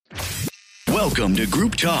Welcome to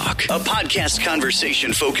Group Talk, a podcast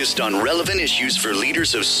conversation focused on relevant issues for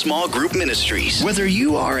leaders of small group ministries. Whether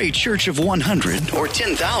you are a church of 100 or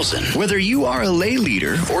 10,000, whether you are a lay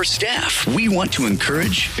leader or staff, we want to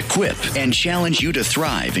encourage, equip, and challenge you to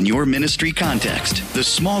thrive in your ministry context. The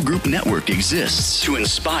Small Group Network exists to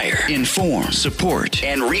inspire, inform, support,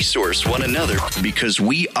 and resource one another because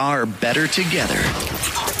we are better together.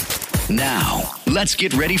 Now, let's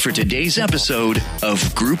get ready for today's episode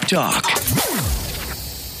of Group Talk.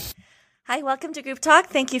 Hi, welcome to Group Talk.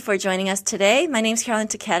 Thank you for joining us today. My name is Carolyn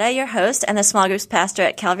Takeda, your host and the small groups pastor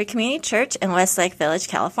at Calvary Community Church in Westlake Village,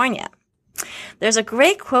 California. There's a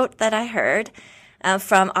great quote that I heard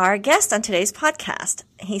from our guest on today's podcast.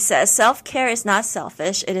 He says, "Self-care is not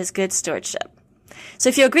selfish, it is good stewardship." So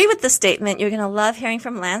if you agree with this statement, you're going to love hearing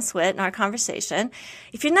from Lance Witt in our conversation.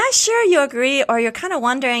 If you're not sure you agree, or you're kind of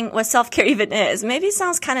wondering what self-care even is, maybe it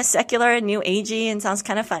sounds kind of secular and new agey and sounds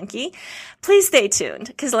kind of funky, please stay tuned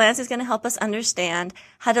because Lance is going to help us understand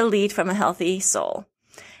how to lead from a healthy soul.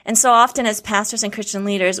 And so often as pastors and Christian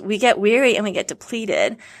leaders, we get weary and we get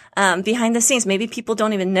depleted behind the scenes. Maybe people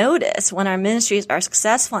don't even notice when our ministries are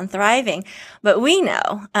successful and thriving, but we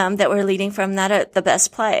know that we're leading from not at the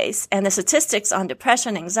best place. And the statistics on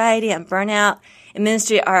depression, anxiety, and burnout in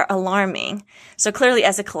ministry are alarming. So clearly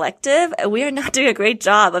as a collective, we are not doing a great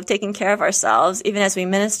job of taking care of ourselves, even as we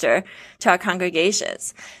minister to our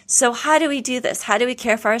congregations. So how do we do this? How do we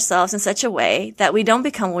care for ourselves in such a way that we don't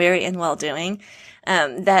become weary in well-doing?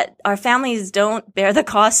 That our families don't bear the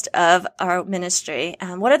cost of our ministry.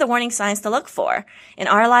 What are the warning signs to look for in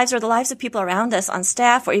our lives or the lives of people around us on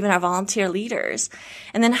staff or even our volunteer leaders?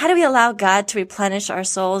 And then how do we allow God to replenish our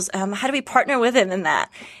souls? How do we partner with Him in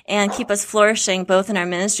that and keep us flourishing both in our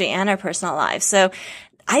ministry and our personal lives? So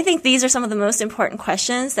I think these are some of the most important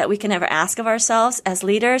questions that we can ever ask of ourselves as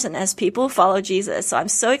leaders and as people who follow Jesus. So I'm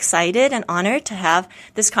so excited and honored to have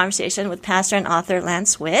this conversation with pastor and author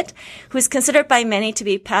Lance Witt, who is considered by many to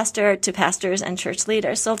be pastor to pastors and church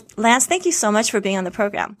leaders. So Lance, thank you so much for being on the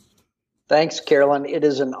program. Thanks, Carolyn. It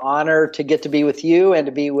is an honor to get to be with you and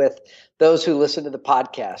to be with those who listen to the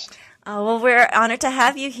podcast. Well, we're honored to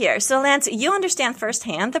have you here. So, Lance, you understand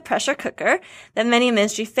firsthand the pressure cooker that many in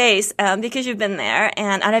ministry face because you've been there.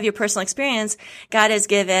 And out of your personal experience, God has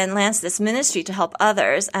given Lance this ministry to help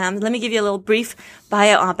others. Let me give you a little brief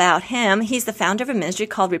bio about him. He's the founder of a ministry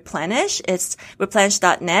called Replenish. It's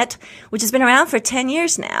replenish.net, which has been around for 10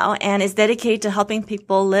 years now and is dedicated to helping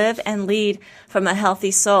people live and lead from a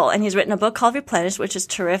healthy soul. And he's written a book called Replenish, which is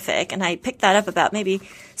terrific. And I picked that up about maybe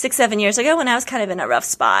 6-7 years ago when I was kind of in a rough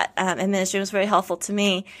spot. And ministry was very helpful to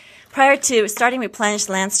me. Prior to starting Replenish,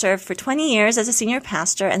 Lance served for 20 years as a senior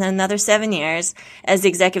pastor and then another 7 years as the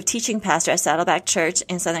executive teaching pastor at Saddleback Church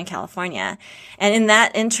in Southern California. And in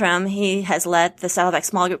that interim, he has led the Saddleback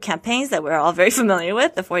small group campaigns that we're all very familiar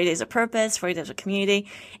with, the 40 Days of Purpose, 40 Days of Community,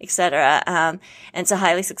 etc. And it's a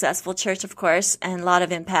highly successful church, of course, and a lot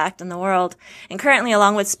of impact in the world. And currently,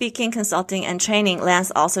 along with speaking, consulting, and training, Lance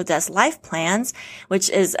also does Life Plans, which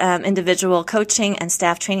is individual coaching and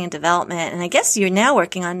staff training and development. And I guess you're now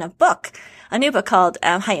working on a new book called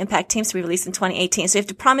High Impact Teams to be released in 2018. So you have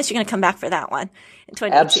to promise you're going to come back for that one in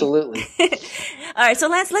 2018. Absolutely. All right. So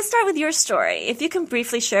Lance, let's start with your story. If you can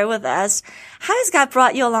briefly share with us, how has God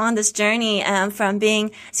brought you along this journey from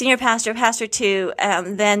being senior pastor to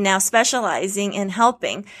then now specializing in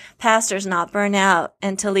helping pastors not burn out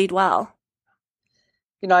and to lead well?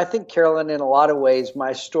 You know, I think, Carolyn, in a lot of ways,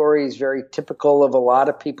 my story is very typical of a lot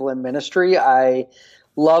of people in ministry. I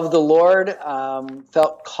love the Lord,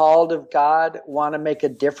 felt called of God, want to make a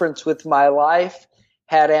difference with my life,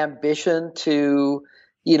 had ambition to,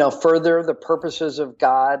 further the purposes of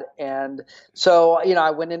God. And so,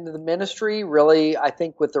 I went into the ministry really, I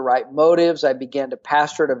think, with the right motives. I began to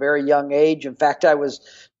pastor at a very young age. In fact, I was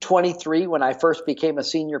 23 when I first became a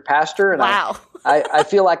senior pastor. And wow. I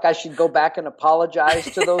feel like I should go back and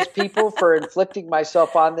apologize to those people for inflicting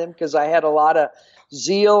myself on them because I had a lot of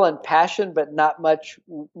zeal and passion, but not much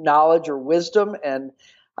knowledge or wisdom. And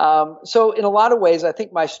so in a lot of ways, I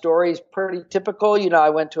think my story is pretty typical. I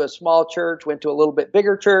went to a small church, went to a little bit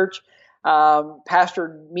bigger church,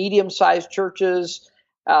 pastored medium-sized churches,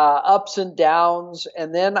 ups and downs.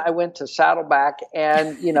 And then I went to Saddleback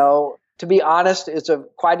and, to be honest, it's a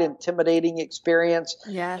quite intimidating experience.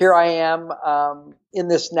 Yes. Here I am in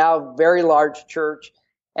this now very large church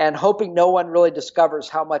and hoping no one really discovers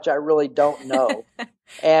how much I really don't know.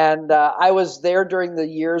 And I was there during the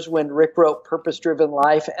years when Rick wrote Purpose Driven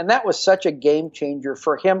Life, and that was such a game changer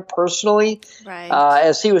for him personally, right.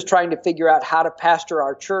 As he was trying to figure out how to pastor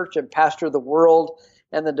our church and pastor the world,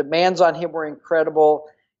 and the demands on him were incredible.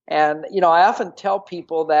 And, I often tell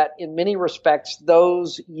people that in many respects,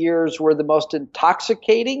 those years were the most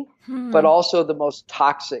intoxicating, but also the most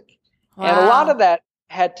toxic. Wow. And a lot of that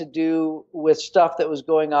had to do with stuff that was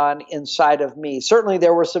going on inside of me. Certainly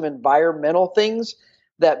there were some environmental things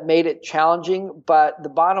that made it challenging, but the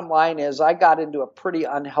bottom line is I got into a pretty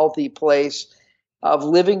unhealthy place of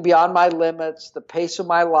living beyond my limits. The pace of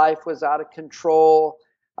my life was out of control.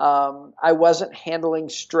 I wasn't handling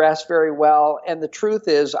stress very well. And the truth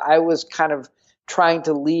is I was kind of trying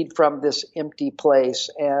to lead from this empty place.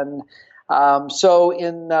 And so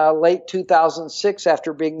in late 2006,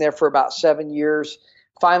 after being there for about 7 years,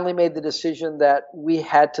 finally made the decision that we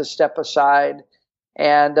had to step aside,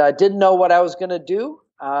 and didn't know what I was going to do.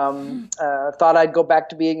 Thought I'd go back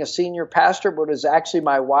to being a senior pastor, but it was actually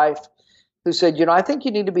my wife who said, I think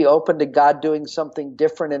you need to be open to God doing something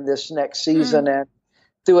different in this next season. And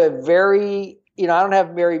through a very, I don't have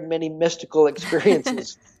very many mystical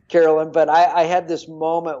experiences, Carolyn, but I had this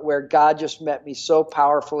moment where God just met me so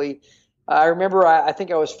powerfully. I remember I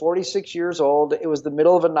think I was 46 years old. It was the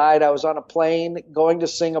middle of the night. I was on a plane going to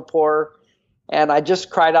Singapore, and I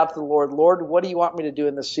just cried out to the Lord, Lord, what do you want me to do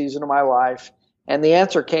in this season of my life? And the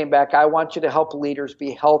answer came back, I want you to help leaders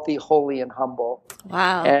be healthy, holy, and humble.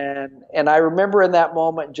 Wow. And I remember in that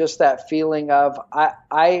moment just that feeling of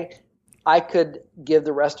I could give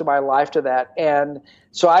the rest of my life to that. And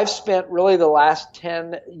so I've spent really the last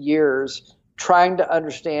 10 years trying to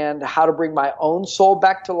understand how to bring my own soul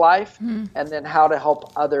back to life and then how to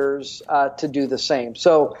help others to do the same.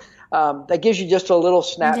 So that gives you just a little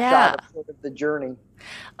snapshot of sort of the journey.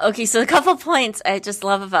 Okay, so a couple points I just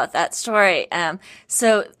love about that story.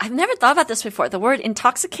 So I've never thought about this before. The word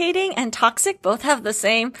intoxicating and toxic both have the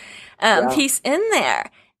same piece in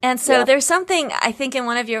there. And so there's something, I think, in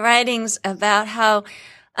one of your writings about how,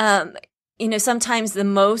 sometimes the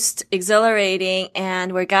most exhilarating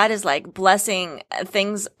and where God is like blessing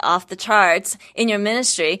things off the charts in your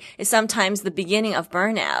ministry is sometimes the beginning of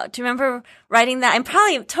burnout. Do you remember writing that? I'm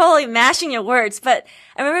probably totally mashing your words, but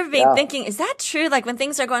I remember thinking, is that true? Like when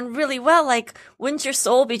things are going really well, like wouldn't your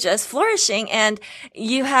soul be just flourishing? And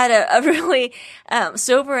you had a really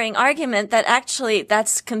sobering argument that actually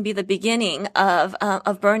can be the beginning of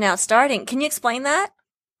burnout starting. Can you explain that?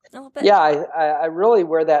 Yeah, I really,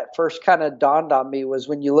 where that first kind of dawned on me was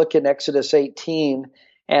when you look in Exodus 18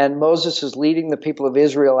 and Moses is leading the people of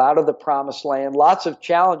Israel out of the promised land, lots of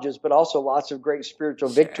challenges, but also lots of great spiritual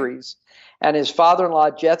victories. And his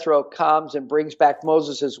father-in-law Jethro comes and brings back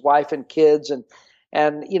Moses, his wife and kids.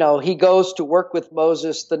 And he goes to work with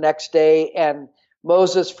Moses the next day, and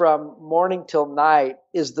Moses from morning till night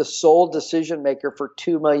is the sole decision maker for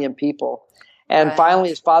 2 million people. And finally,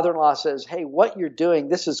 his father-in-law says, hey, what you're doing,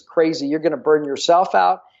 this is crazy. You're going to burn yourself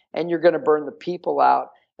out and you're going to burn the people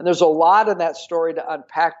out. And there's a lot in that story to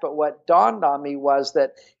unpack. But what dawned on me was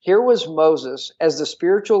that here was Moses as the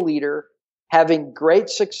spiritual leader, having great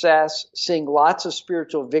success, seeing lots of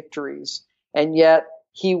spiritual victories. And yet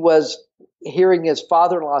he was hearing his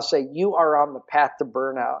father-in-law say, you are on the path to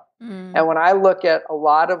burnout. And when I look at a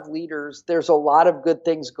lot of leaders, there's a lot of good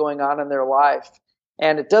things going on in their life.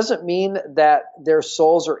 And it doesn't mean that their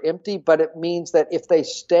souls are empty, but it means that if they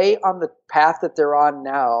stay on the path that they're on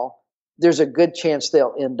now, there's a good chance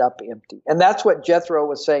they'll end up empty. And that's what Jethro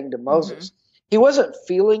was saying to Moses. He wasn't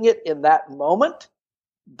feeling it in that moment,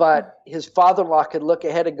 but his father-in-law could look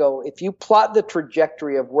ahead and go, if you plot the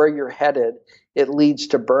trajectory of where you're headed, it leads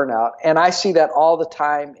to burnout. And I see that all the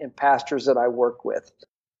time in pastors that I work with.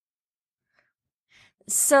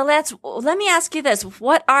 So let me ask you this.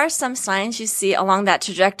 What are some signs you see along that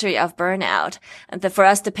trajectory of burnout for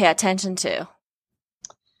us to pay attention to?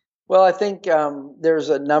 Well, I think there's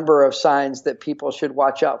a number of signs that people should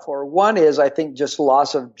watch out for. One is, I think, just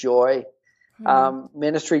loss of joy.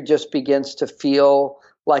 Ministry just begins to feel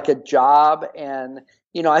like a job. And,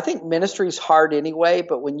 I think ministry is hard anyway,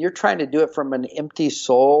 but when you're trying to do it from an empty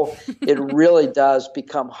soul, it really does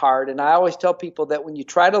become hard. And I always tell people that when you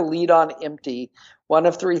try to lead on empty, one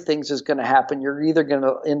of three things is going to happen. You're either going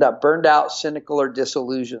to end up burned out, cynical, or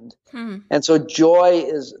disillusioned. And so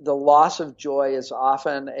the loss of joy is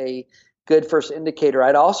often a good first indicator.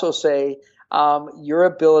 I'd also say your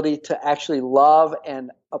ability to actually love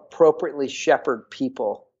and appropriately shepherd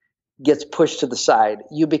people gets pushed to the side.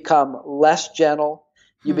 You become less gentle.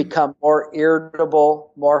 You become more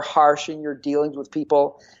irritable, more harsh in your dealings with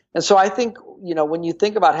people. And so I think, when you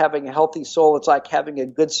think about having a healthy soul, it's like having a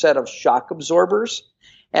good set of shock absorbers.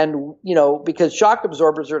 And, because shock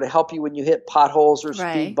absorbers are to help you when you hit potholes or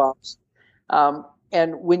speed bumps.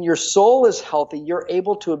 And when your soul is healthy, you're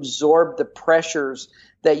able to absorb the pressures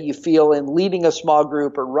that you feel in leading a small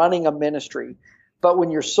group or running a ministry. But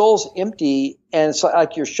when your soul's empty and it's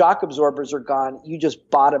like your shock absorbers are gone, you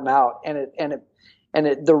just bottom out,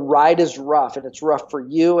 the ride is rough, and it's rough for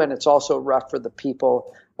you, and it's also rough for the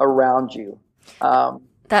people around you. Go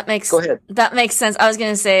ahead. That makes sense. I was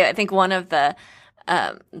going to say, I think one of the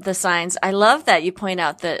signs, I love that you point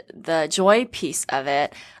out the joy piece of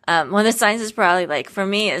it. One of the signs is probably like, for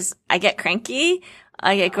me, is I get cranky.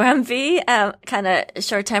 I get grumpy, kind of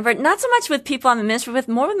short-tempered. Not so much with people I'm in ministry with,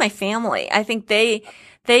 more with my family. I think they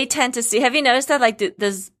tend to see. Have you noticed that? Like,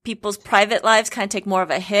 does people's private lives kind of take more of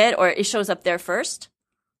a hit, or it shows up there first?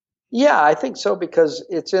 Yeah, I think so, because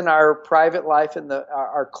it's in our private life, and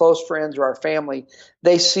our close friends or our family.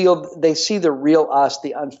 They see the real us,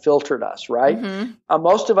 the unfiltered us, right? Mm-hmm.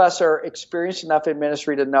 Most of us are experienced enough in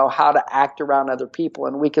ministry to know how to act around other people,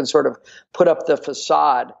 and we can sort of put up the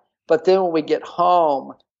facade. But then when we get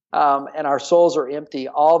home and our souls are empty,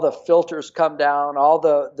 all the filters come down, all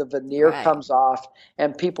the veneer comes off,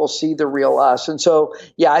 and people see the real us. And so,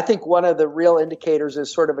 yeah, I think one of the real indicators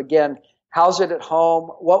is sort of, again, how's it at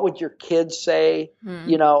home? What would your kids say,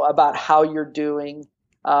 about how you're doing?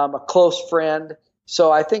 A close friend. So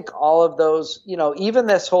I think all of those, even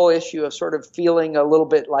this whole issue of sort of feeling a little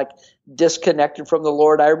bit like disconnected from the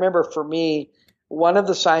Lord. I remember for me, one of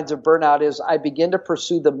the signs of burnout is I begin to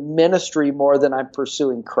pursue the ministry more than I'm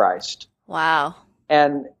pursuing Christ. Wow.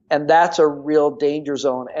 And that's a real danger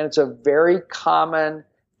zone. And it's a very common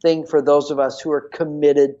thing for those of us who are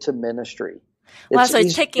committed to ministry. Well, so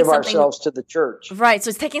it's taking something, ourselves to the church. Right. So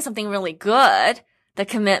it's taking something really good, the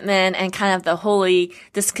commitment and kind of the holy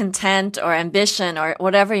discontent or ambition or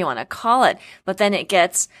whatever you want to call it, but then it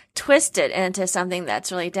gets twisted into something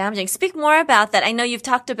that's really damaging. Speak more about that. I know you've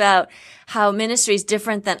talked about how ministry is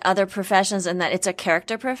different than other professions and that it's a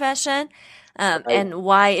character profession, and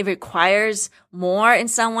why it requires more in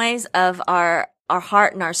some ways of our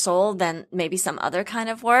heart and our soul than maybe some other kind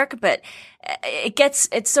of work. But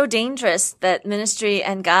it's so dangerous that ministry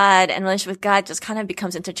and God and relationship with God just kind of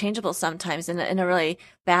becomes interchangeable sometimes in a really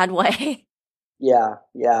bad way. Yeah.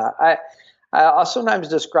 I'll sometimes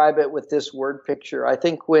describe it with this word picture. I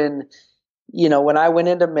think when I went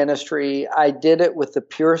into ministry, I did it with the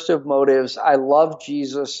purest of motives. I loved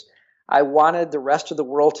Jesus. I wanted the rest of the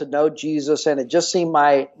world to know Jesus, and it just seemed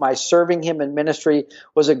my serving him in ministry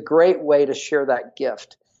was a great way to share that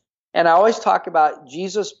gift. And I always talk about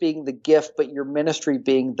Jesus being the gift, but your ministry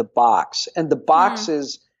being the box. And the box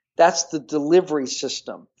that's the delivery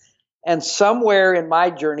system. And somewhere in my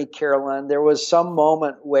journey, Carolyn, there was some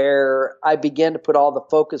moment where I began to put all the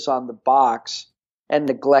focus on the box and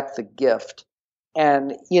neglect the gift.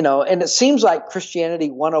 And, and it seems like Christianity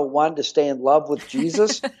 101 to stay in love with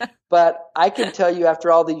Jesus. But I can tell you after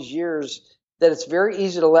all these years that it's very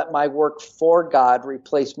easy to let my work for God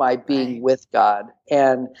replace my being with God,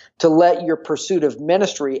 and to let your pursuit of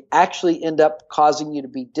ministry actually end up causing you to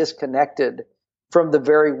be disconnected from the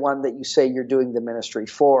very one that you say you're doing the ministry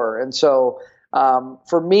for. And so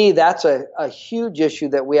for me, that's a huge issue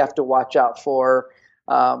that we have to watch out for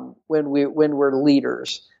when we're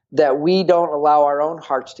leaders, that we don't allow our own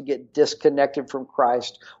hearts to get disconnected from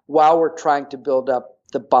Christ while we're trying to build up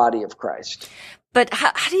the body of Christ. But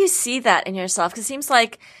how do you see that in yourself? Because it seems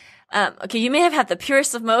like, you may have had the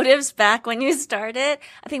purest of motives back when you started.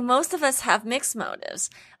 I think most of us have mixed motives.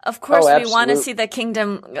 Of course, we want to see the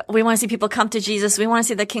kingdom. We want to see people come to Jesus. We want to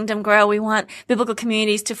see the kingdom grow. We want biblical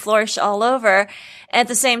communities to flourish all over. At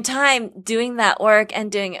the same time, doing that work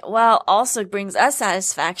and doing it well also brings us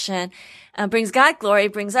satisfaction, brings God glory,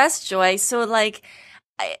 brings us joy. So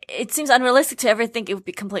it seems unrealistic to ever think it would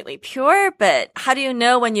be completely pure, but how do you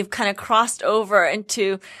know when you've kind of crossed over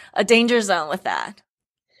into a danger zone with that?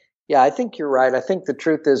 Yeah, I think you're right. I think the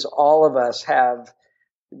truth is all of us have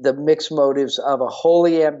the mixed motives of a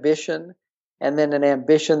holy ambition, and then an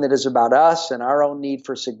ambition that is about us and our own need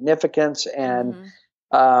for significance. And,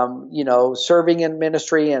 serving in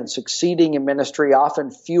ministry and succeeding in ministry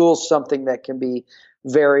often fuels something that can be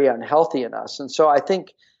very unhealthy in us. And so I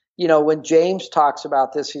think, when James talks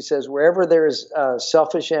about this, he says, wherever there is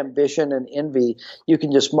selfish ambition and envy, you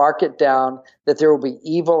can just mark it down that there will be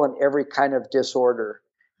evil and every kind of disorder.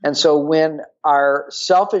 And so when our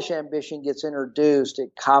selfish ambition gets introduced,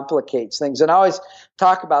 it complicates things. And I always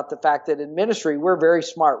talk about the fact that in ministry, we're very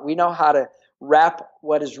smart. We know how to wrap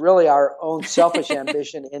what is really our own selfish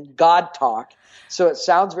ambition in God talk. So it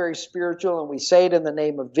sounds very spiritual, and we say it in the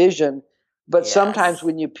name of vision. But sometimes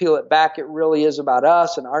when you peel it back, it really is about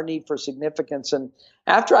us and our need for significance. And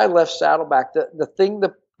after I left Saddleback, the thing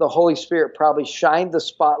that the Holy Spirit probably shined the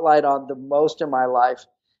spotlight on the most in my life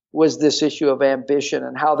was this issue of ambition,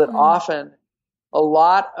 and how that often a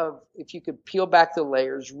lot of, if you could peel back the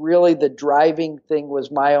layers, really the driving thing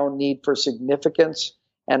was my own need for significance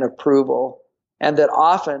and approval. And that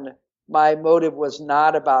often my motive was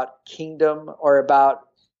not about kingdom or about,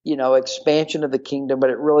 expansion of the kingdom, but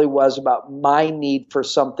it really was about my need for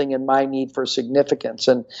something and my need for significance.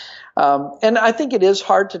 And I think it is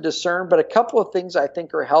hard to discern, but a couple of things I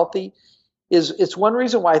think are healthy is it's one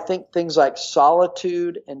reason why I think things like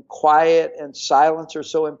solitude and quiet and silence are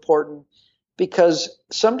so important, because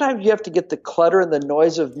sometimes you have to get the clutter and the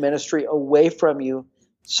noise of ministry away from you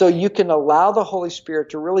so you can allow the Holy Spirit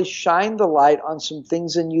to really shine the light on some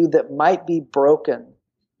things in you that might be broken.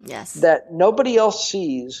 Yes. That nobody else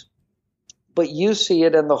sees, but you see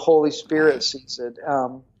it and the Holy Spirit sees it.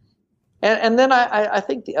 And then I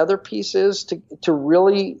think the other piece is to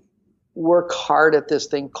really work hard at this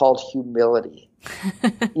thing called humility.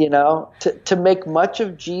 To make much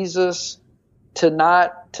of Jesus, to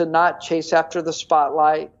not chase after the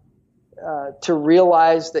spotlight, to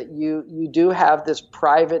realize that you do have this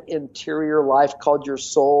private interior life called your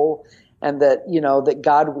soul, and that, that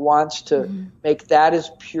God wants to make that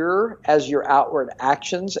as pure as your outward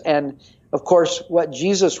actions. And of course, what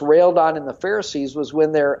Jesus railed on in the Pharisees was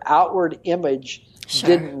when their outward image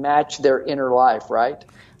didn't match their inner life, right?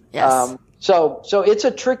 Yes. So it's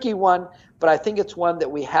a tricky one, but I think it's one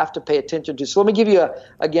that we have to pay attention to. So let me give you,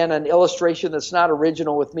 again, an illustration that's not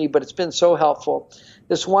original with me, but it's been so helpful.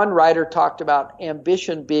 This one writer talked about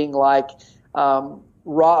ambition being like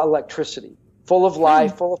raw electricity, full of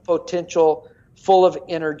life, full of potential, full of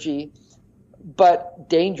energy, but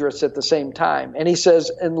dangerous at the same time. And he says,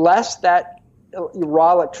 unless that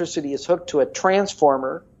raw electricity is hooked to a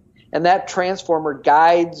transformer, and that transformer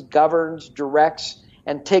guides, governs, directs,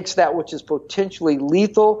 and takes that which is potentially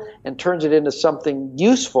lethal and turns it into something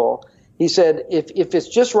useful, he said, if it's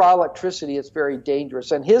just raw electricity, it's very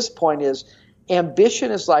dangerous. And his point is,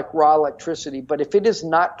 ambition is like raw electricity, but if it is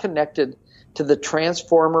not connected to the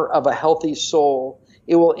transformer of a healthy soul,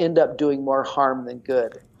 it will end up doing more harm than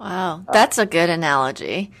good. Wow, that's a good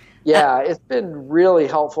analogy. Yeah, it's been really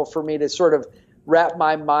helpful for me to sort of wrap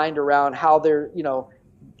my mind around how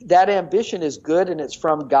that ambition is good and it's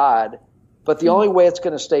from God, but the only way it's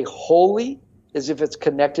going to stay holy is if it's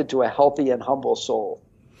connected to a healthy and humble soul.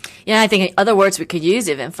 Yeah, I think other words we could use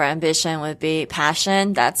even for ambition would be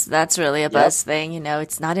passion. That's really a buzz thing.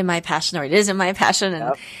 It's not in my passion, or it is in my passion,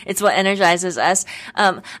 and it's what energizes us.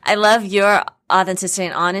 I love your authenticity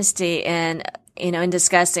and honesty in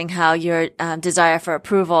discussing how your desire for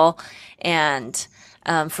approval and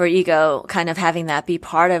for ego, kind of having that be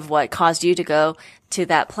part of what caused you to go to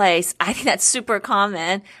that place. I think that's super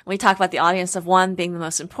common. We talk about the audience of one being the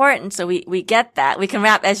most important. So we get that. We can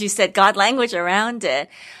wrap, as you said, God language around it.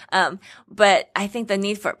 But I think the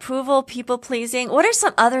need for approval, people pleasing, what are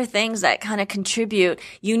some other things that kind of contribute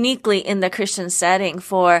uniquely in the Christian setting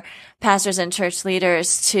for pastors and church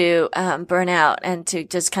leaders to burn out and to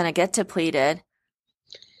just kind of get depleted?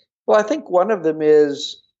 Well, I think one of them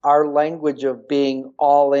is our language of being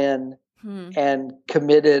all in and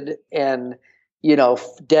committed and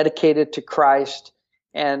dedicated to Christ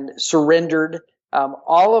and surrendered.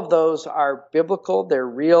 All of those are biblical. They're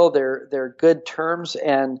real. They're good terms.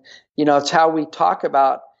 And, it's how we talk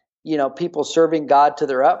about, people serving God to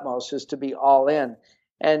their utmost is to be all in.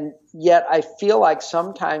 And yet I feel like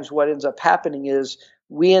sometimes what ends up happening is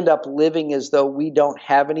we end up living as though we don't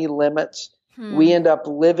have any limits. We end up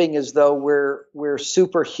living as though we're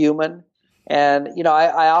superhuman. And,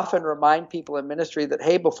 I often remind people in ministry that,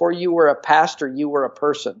 hey, before you were a pastor, you were a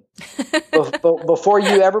person. Before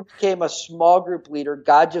you ever became a small group leader,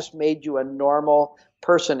 God just made you a normal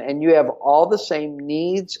person, and you have all the same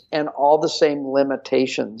needs and all the same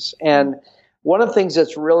limitations. And one of the things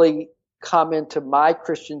that's really come into my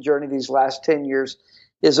Christian journey these last 10 years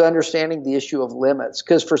is understanding the issue of limits.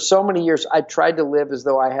 Because for so many years, I tried to live as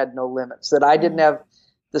though I had no limits, that I didn't have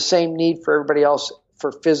the same need for everybody else,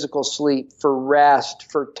 for physical sleep, for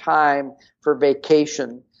rest, for time, for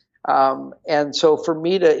vacation. And so for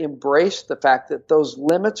me to embrace the fact that those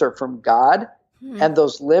limits are from God and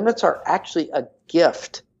those limits are actually a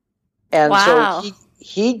gift. And so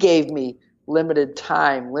he gave me limited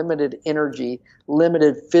time, limited energy,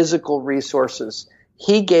 limited physical resources.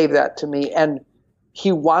 He gave that to me, and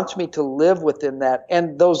he wants me to live within that.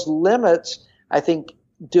 And those limits, I think,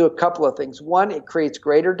 do a couple of things. One, it creates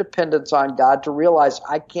greater dependence on God to realize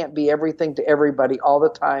I can't be everything to everybody all the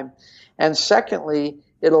time. And secondly,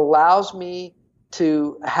 it allows me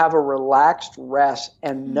to have a relaxed rest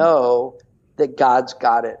and know that God's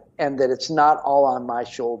got it and that it's not all on my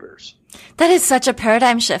shoulders. That is such a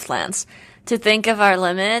paradigm shift, Lance. to think of our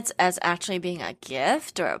limits as actually being a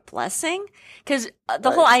gift or a blessing. Because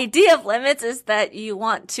the whole idea of limits is that you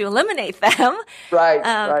want to eliminate them. Right,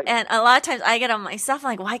 And a lot of times I get on myself,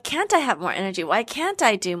 I'm like, why can't I have more energy? Why can't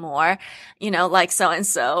I do more? Like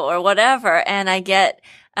so-and-so or whatever. And I get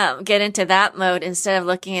into that mode instead of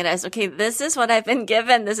looking at it as, okay, this is what I've been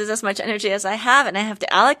given. This is as much energy as I have. And I have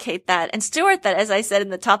to allocate that and steward that, as I said in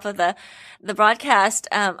the top of the broadcast,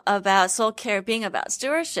 about soul care being about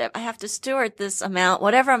stewardship. I have to steward this amount,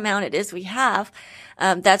 whatever amount it is we have.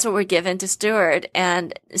 That's what we're given to steward,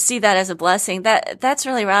 and see that as a blessing. That's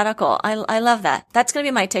really radical. I love that. That's going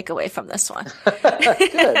to be my takeaway from this one.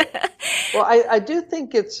 Good. Well, I do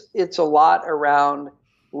think it's a lot around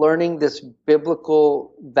learning this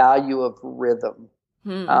biblical value of rhythm.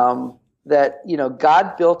 That,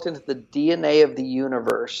 God built into the DNA of the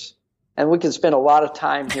universe. And we can spend a lot of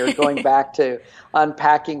time here going back to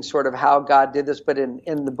unpacking sort of how God did this. But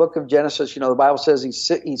in the book of Genesis, the Bible says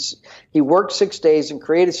he worked 6 days and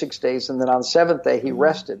created 6 days, and then on the seventh day he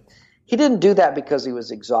rested. He didn't do that because he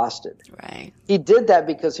was exhausted. Right. He did that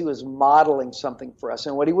because he was modeling something for us.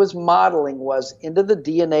 And what he was modeling was into the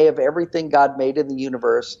DNA of everything God made in the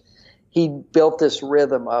universe. He built this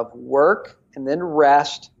rhythm of work and then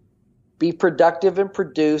rest, be productive and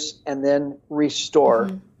produce, and then restore.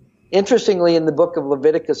 Mm-hmm. Interestingly, in the book of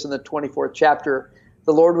Leviticus in the 24th chapter,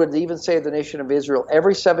 the Lord would even say to the nation of Israel,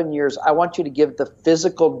 every 7 years, I want you to give the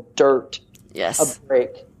physical dirt a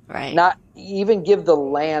break. Right. Not even give the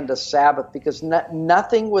land a Sabbath, because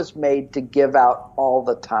nothing was made to give out all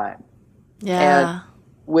the time. Yeah.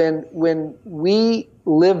 And when we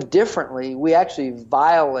live differently, we actually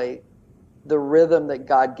violate the rhythm that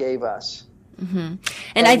God gave us. Mm-hmm.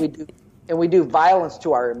 And we do violence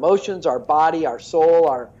to our emotions, our body, our soul,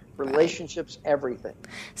 our relationships, everything.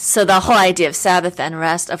 So the whole idea of Sabbath and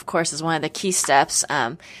rest, of course, is one of the key steps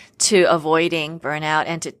to avoiding burnout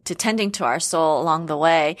and to tending to our soul along the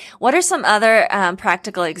way. What are some other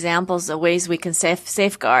practical examples of ways we can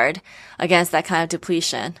safeguard against that kind of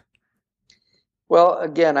depletion? Well,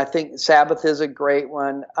 again, I think Sabbath is a great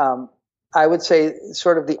one. I would say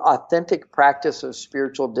sort of the authentic practice of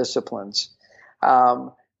spiritual disciplines.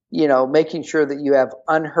 Making sure that you have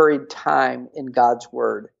unhurried time in God's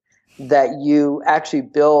Word, that you actually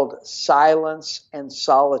build silence and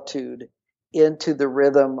solitude into the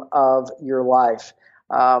rhythm of your life.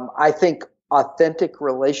 I think authentic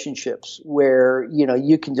relationships where,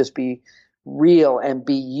 you can just be real and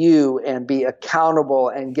be you and be accountable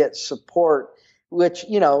and get support, which,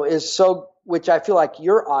 which I feel like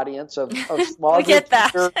your audience of small group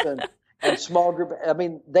and small group,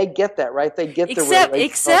 they get that, right? They get the relationship.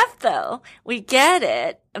 Except though, we get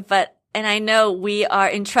it, and I know we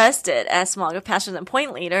are entrusted as small group pastors and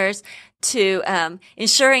point leaders to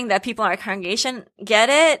ensuring that people in our congregation get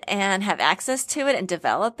it and have access to it and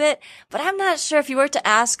develop it. But I'm not sure if you were to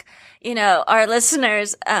ask, our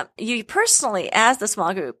listeners, you personally as the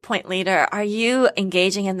small group point leader, are you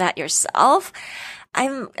engaging in that yourself?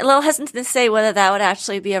 I'm a little hesitant to say whether that would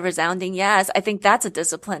actually be a resounding yes. I think that's a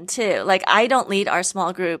discipline too. Like, I don't lead our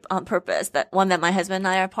small group on purpose, that one that my husband and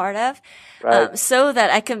I are part of, right. So that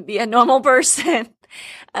I can be a normal person.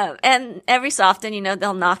 And every so often,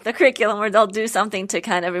 they'll knock the curriculum or they'll do something to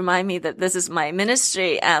kind of remind me that this is my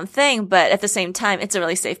ministry, thing. But at the same time, it's a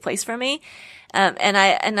really safe place for me. And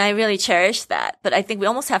I really cherish that. But I think we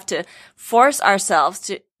almost have to force ourselves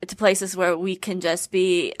to places where we can just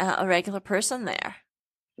be a regular person there.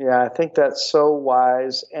 Yeah, I think that's so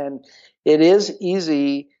wise. And it is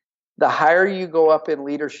easy, the higher you go up in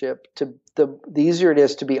leadership, the easier it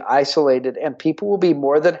is to be isolated. And people will be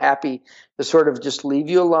more than happy to sort of just leave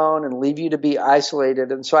you alone and leave you to be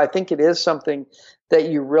isolated. And so I think it is something that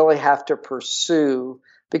you really have to pursue,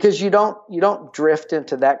 because you don't drift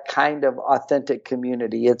into that kind of authentic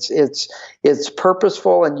community. It's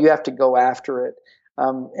purposeful, and you have to go after it.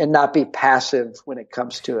 And not be passive when it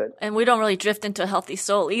comes to it. And we don't really drift into a healthy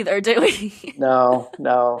soul either, do we?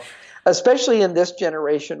 No. Especially in this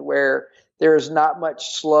generation where there is not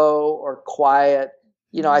much slow or quiet.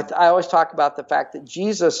 I always talk about the fact that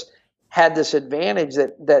Jesus had this advantage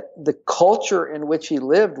that the culture in which he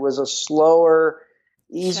lived was a slower,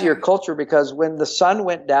 easier culture, because when the sun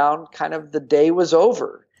went down, kind of the day was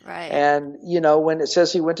over. Right. And, when it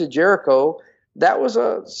says he went to Jericho, that was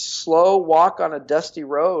a slow walk on a dusty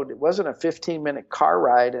road. It wasn't a 15-minute car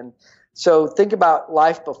ride. And so think about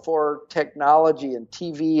life before technology and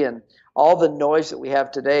TV and all the noise that we have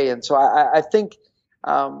today. And so I think,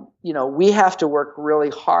 we have to work really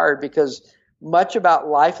hard, because much about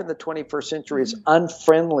life in the 21st century is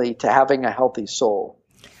unfriendly to having a healthy soul.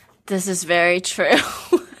 This is very true.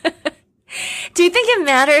 Do you think it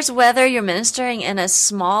matters whether you're ministering in a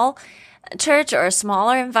small church or a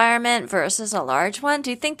smaller environment versus a large one? Do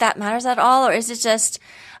you think that matters at all? Or is it just,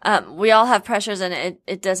 we all have pressures and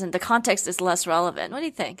it doesn't, the context is less relevant? What do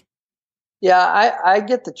you think? Yeah, I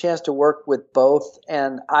get the chance to work with both,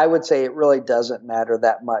 and I would say it really doesn't matter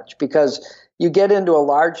that much because you get into a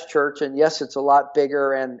large church, and yes, it's a lot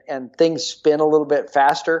bigger and things spin a little bit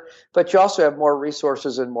faster, but you also have more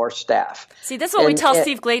resources and more staff. See, that's what we tell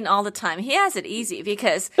Steve Gladen all the time. He has it easy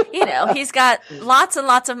because, he's got lots and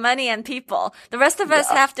lots of money and people. The rest of us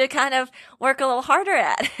have to kind of work a little harder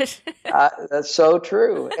at it. That's so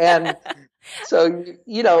true. And so,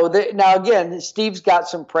 now again, Steve's got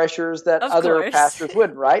some pressures that other pastors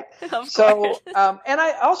wouldn't, right? So, and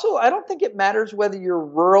I don't think it matters whether you're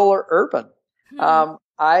rural or urban.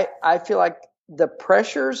 I feel like the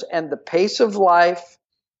pressures and the pace of life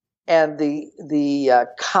and the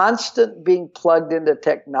constant being plugged into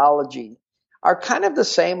technology are kind of the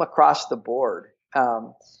same across the board.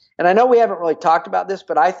 And I know we haven't really talked about this,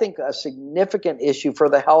 but I think a significant issue for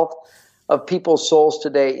the health of people's souls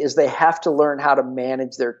today is they have to learn how to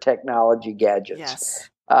manage their technology gadgets. Yes.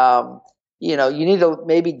 You need to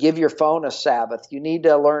maybe give your phone a Sabbath. You need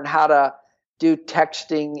to learn how to do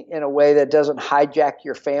texting in a way that doesn't hijack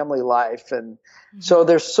your family life. And so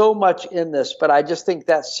there's so much in this, but I just think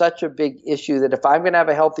that's such a big issue that if I'm going to have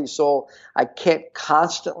a healthy soul, I can't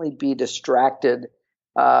constantly be distracted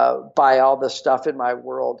by all the stuff in my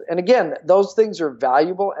world. And again, those things are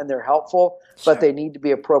valuable and they're helpful, but they need to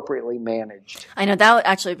be appropriately managed. I know that would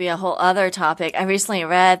actually be a whole other topic. I recently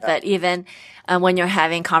read that even when you're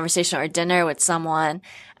having conversation or dinner with someone,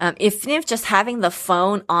 if just having the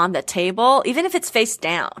phone on the table, even if it's face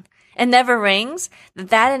down and never rings,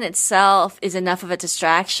 that in itself is enough of a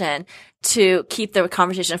distraction to keep the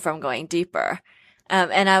conversation from going deeper.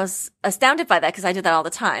 And I was astounded by that because I do that all the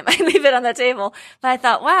time. I leave it on the table. But I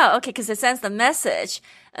thought, wow, okay, because it sends the message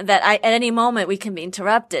that at any moment we can be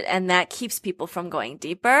interrupted, and that keeps people from going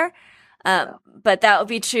deeper. But that would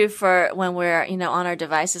be true for when we're, on our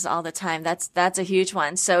devices all the time. That's a huge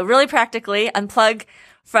one. So really practically unplug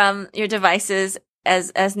from your devices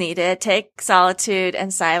as needed. Take solitude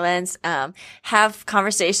and silence. Have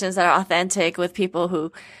conversations that are authentic with people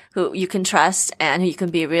who you can trust and who you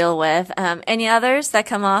can be real with. Any others that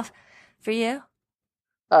come off for you?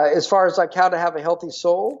 As far as like how to have a healthy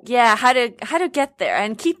soul? Yeah, how to get there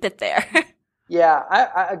and keep it there. Yeah,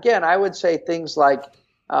 I would say things like,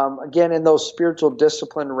 again, in those spiritual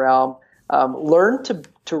discipline realm, learn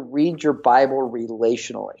to read your Bible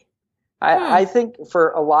relationally. I think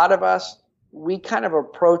for a lot of us, we kind of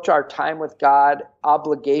approach our time with God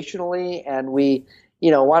obligationally, and we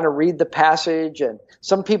want to read the passage. And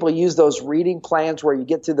some people use those reading plans where you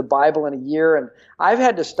get through the Bible in a year. And I've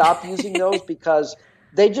had to stop using those because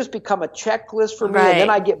they just become a checklist for me. Right. And then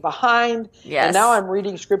I get behind. Yes. And now I'm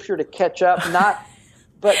reading scripture to catch up.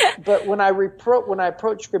 But when I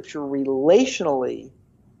approach scripture relationally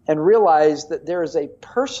and realize that there is a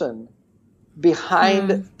person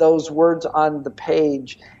behind those words on the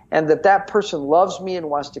page, and that person loves me and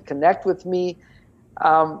wants to connect with me.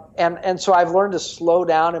 And so I've learned to slow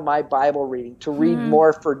down in my Bible reading, to read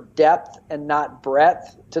more for depth and not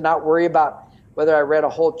breadth, to not worry about whether I read a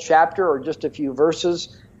whole chapter or just a few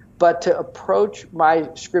verses, but to approach my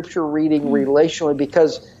scripture reading relationally.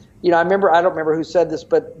 Because, I don't remember who said this,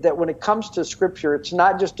 but that when it comes to scripture, it's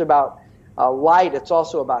not just about light, it's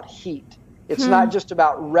also about heat. It's not just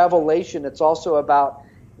about revelation, it's also about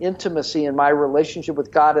intimacy in my relationship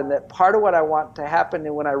with God. And that part of what I want to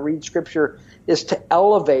happen when I read scripture is to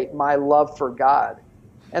elevate my love for God.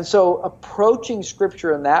 And so approaching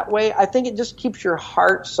scripture in that way, I think it just keeps your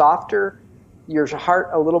heart softer, your heart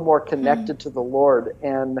a little more connected to the Lord.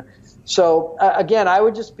 And so again, I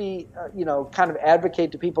would just be, kind of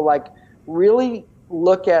advocate to people like really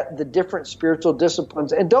look at the different spiritual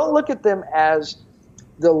disciplines and don't look at them as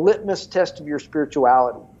the litmus test of your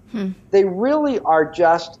spirituality. They really are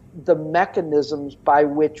just the mechanisms by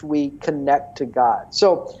which we connect to God.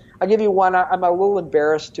 So I'll give you one. I'm a little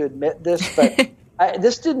embarrassed to admit this, but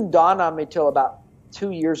this didn't dawn on me till about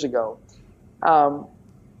 2 years ago.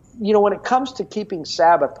 When it comes to keeping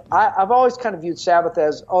Sabbath, I've always kind of viewed Sabbath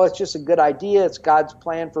as, it's just a good idea. It's God's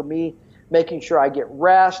plan for me, making sure I get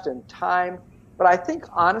rest and time. But I think,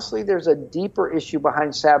 honestly, there's a deeper issue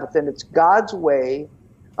behind Sabbath, and it's God's way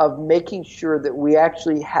of making sure that we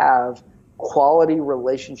actually have quality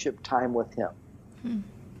relationship time with Him.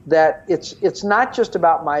 That it's not just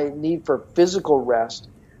about my need for physical rest,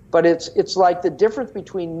 but it's like the difference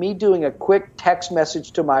between me doing a quick text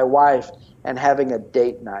message to my wife and having a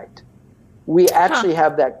date night. We actually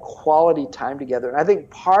have that quality time together. And I think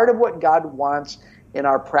part of what God wants in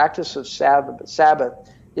our practice of Sabbath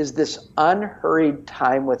is this unhurried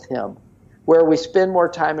time with Him, where we spend more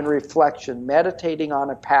time in reflection, meditating on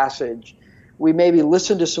a passage. We maybe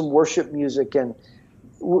listen to some worship music, and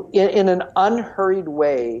in an unhurried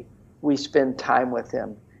way, we spend time with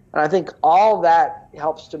Him. And I think all that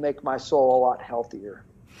helps to make my soul a lot healthier.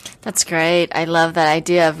 That's great. I love that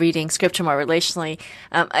idea of reading scripture more relationally.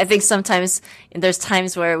 I think sometimes there's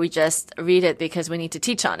times where we just read it because we need to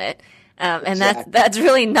teach on it. And that's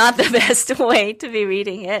really not the best way to be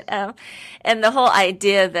reading it. And the whole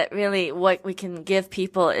idea that really what we can give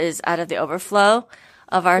people is out of the overflow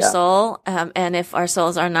of our soul. And if our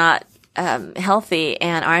souls are not healthy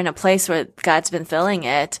and are in a place where God's been filling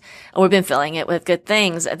it, or we've been filling it with good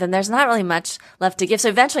things, then there's not really much left to give. So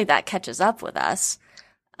eventually that catches up with us.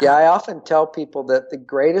 Yeah, I often tell people that the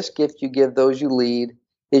greatest gift you give those you lead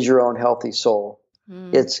is your own healthy soul.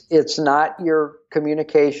 It's not your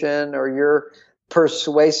communication or your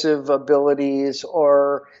persuasive abilities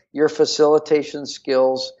or your facilitation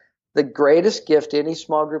skills. The greatest gift any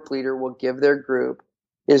small group leader will give their group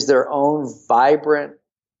is their own vibrant,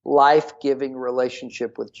 life-giving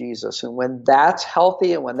relationship with Jesus. And when that's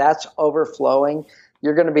healthy and when that's overflowing,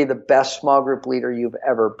 you're going to be the best small group leader you've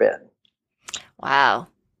ever been. Wow.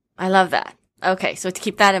 I love that. Okay, so to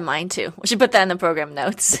keep that in mind too. We should put that in the program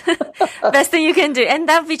notes. Best thing you can do. And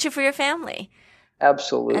that would be true for your family.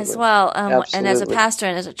 Absolutely. As well. Absolutely. And as a pastor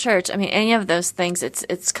and as a church, I mean, any of those things,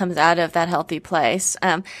 it's comes out of that healthy place.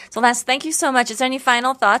 So Lance, thank you so much. Is there any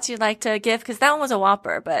final thoughts you'd like to give? Because that one was a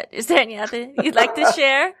whopper, but is there any other you'd like to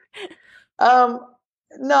share? No,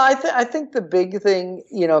 I think the big thing,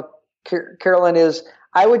 Carolyn, is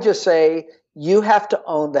I would just say you have to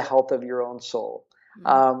own the health of your own soul.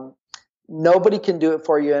 Nobody can do it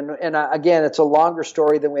for you. And again, it's a longer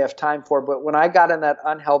story than we have time for. But when I got in that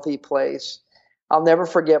unhealthy place, I'll never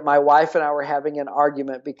forget my wife and I were having an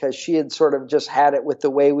argument because she had sort of just had it with the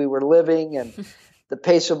way we were living, and the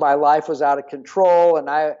pace of my life was out of control. And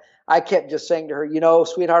I kept just saying to her,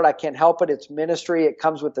 sweetheart, I can't help it. It's ministry. It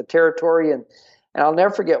comes with the territory. And I'll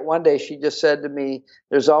never forget one day she just said to me,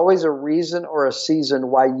 there's always a reason or a season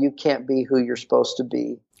why you can't be who you're supposed to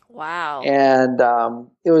be. Wow. And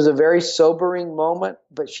it was a very sobering moment,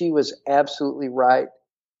 but she was absolutely right.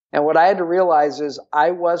 And what I had to realize is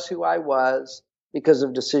I was who I was because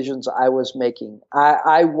of decisions I was making.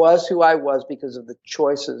 I was who I was because of the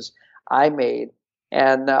choices I made.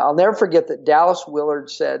 And I'll never forget that Dallas Willard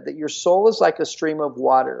said that your soul is like a stream of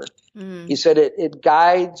water. He said it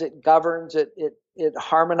guides, it governs, it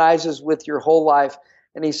harmonizes with your whole life.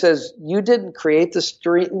 And he says, you didn't create the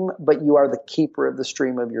stream, but you are the keeper of the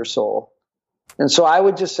stream of your soul. And so I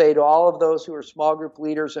would just say to all of those who are small group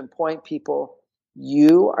leaders and point people,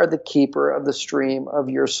 you are the keeper of the stream of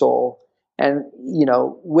your soul. And,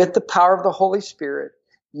 with the power of the Holy Spirit,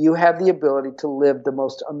 you have the ability to live the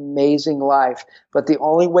most amazing life. But the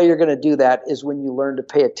only way you're going to do that is when you learn to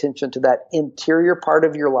pay attention to that interior part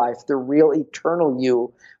of your life, the real eternal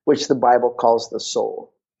you, which the Bible calls the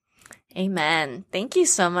soul. Amen. Thank you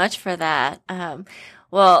so much for that.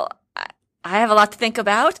 Well, I have a lot to think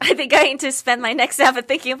about. I think I need to spend my next Sabbath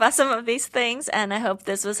thinking about some of these things, and I hope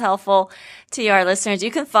this was helpful to our listeners. You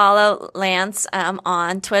can follow Lance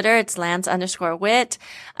on Twitter. It's Lance_Witt.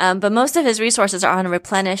 But most of his resources are on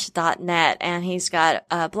replenish.net, and he's got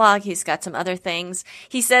a blog. He's got some other things.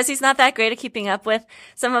 He says he's not that great at keeping up with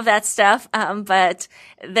some of that stuff, but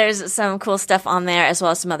there's some cool stuff on there, as well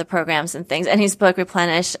as some other programs and things. And his book,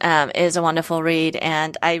 Replenish, is a wonderful read,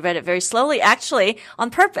 and I read it very slowly, actually, on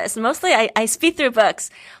purpose. Mostly I speed through books,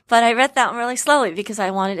 but I read that one really slowly because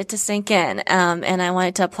I wanted it to sink in, and I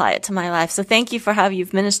wanted to apply it to my life. So thank you for how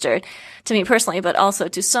you've ministered to me personally, but also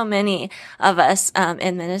to so many of us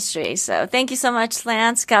in ministry. So thank you so much,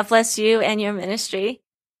 Lance. God bless you and your ministry.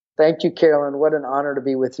 Thank you, Carolyn. What an honor to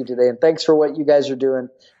be with you today. And thanks for what you guys are doing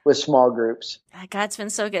with small groups. God's been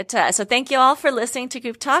so good to us. So thank you all for listening to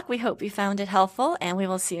Group Talk. We hope you found it helpful, and we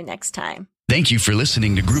will see you next time. Thank you for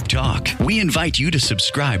listening to Group Talk. We invite you to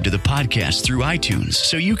subscribe to the podcast through iTunes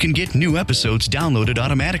so you can get new episodes downloaded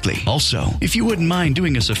automatically. Also, if you wouldn't mind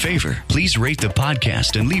doing us a favor, please rate the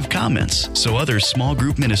podcast and leave comments so other small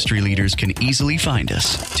group ministry leaders can easily find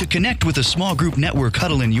us. To connect with a small group network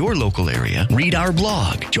huddle in your local area, read our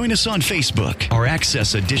blog, join us on Facebook, or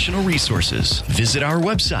access additional resources, visit our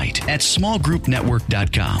website at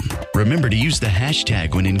smallgroupnetwork.com. Remember to use the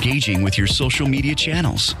hashtag when engaging with your social media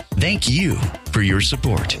channels. Thank you for your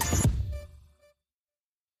support.